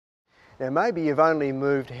Now maybe you've only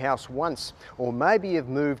moved house once, or maybe you've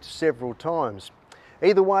moved several times.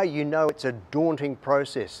 Either way, you know it's a daunting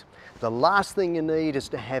process. The last thing you need is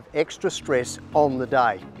to have extra stress on the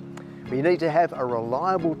day. You need to have a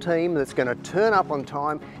reliable team that's going to turn up on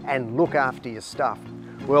time and look after your stuff.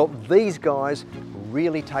 Well, these guys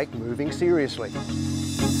really take moving seriously.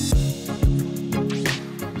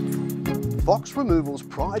 Fox Removals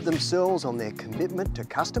pride themselves on their commitment to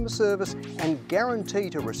customer service and guarantee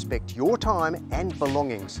to respect your time and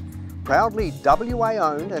belongings. Proudly WA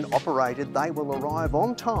owned and operated, they will arrive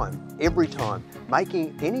on time, every time,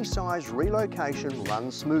 making any size relocation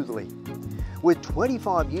run smoothly. With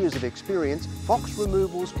 25 years of experience, Fox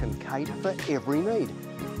Removals can cater for every need.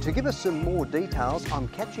 To give us some more details, I'm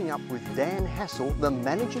catching up with Dan Hassel, the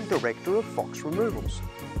Managing Director of Fox Removals.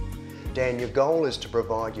 Dan, your goal is to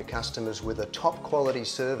provide your customers with a top quality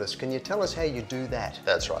service. Can you tell us how you do that?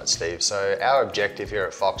 That's right, Steve. So our objective here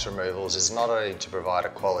at Fox Removals is not only to provide a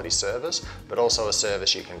quality service, but also a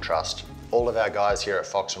service you can trust. All of our guys here at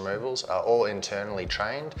Fox Removals are all internally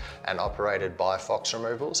trained and operated by Fox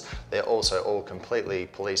Removals. They're also all completely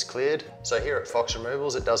police cleared. So here at Fox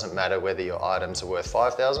Removals, it doesn't matter whether your items are worth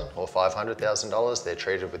 $5,000 or $500,000, they're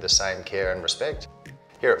treated with the same care and respect.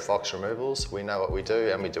 Here at Fox Removals, we know what we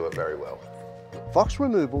do and we do it very well. Fox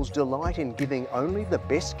Removals delight in giving only the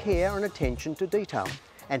best care and attention to detail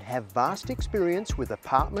and have vast experience with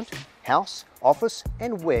apartment, house, office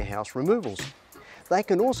and warehouse removals. They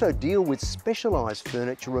can also deal with specialised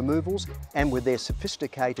furniture removals, and with their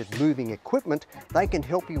sophisticated moving equipment, they can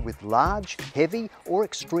help you with large, heavy or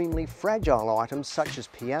extremely fragile items such as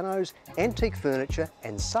pianos, antique furniture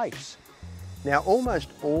and safes. Now, almost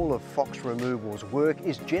all of Fox Removals' work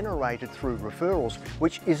is generated through referrals,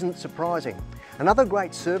 which isn't surprising. Another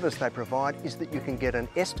great service they provide is that you can get an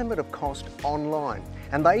estimate of cost online,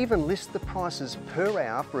 and they even list the prices per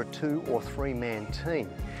hour for a 2 or 3 man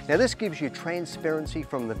team. Now, this gives you transparency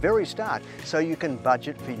from the very start, so you can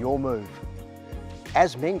budget for your move.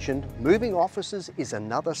 As mentioned, moving offices is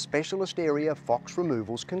another specialist area Fox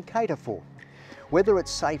Removals can cater for. Whether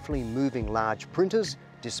it's safely moving large printers,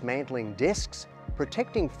 dismantling desks,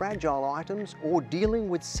 protecting fragile items, or dealing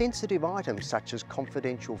with sensitive items such as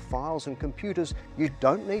confidential files and computers, you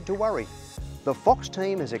don't need to worry. The Fox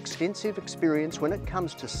team has extensive experience when it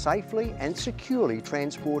comes to safely and securely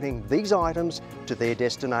transporting these items to their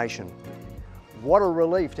destination. What a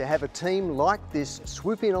relief to have a team like this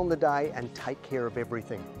swoop in on the day and take care of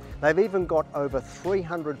everything. They've even got over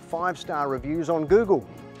 300 5-star reviews on Google.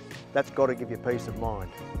 That's got to give you peace of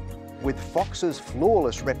mind. With Fox's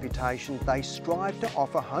flawless reputation, they strive to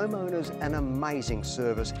offer homeowners an amazing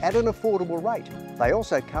service at an affordable rate. They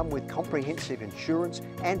also come with comprehensive insurance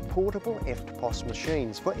and portable EFTPOS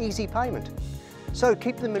machines for easy payment. So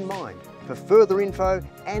keep them in mind. For further info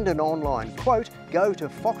and an online quote, go to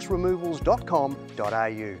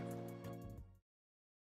foxremovals.com.au.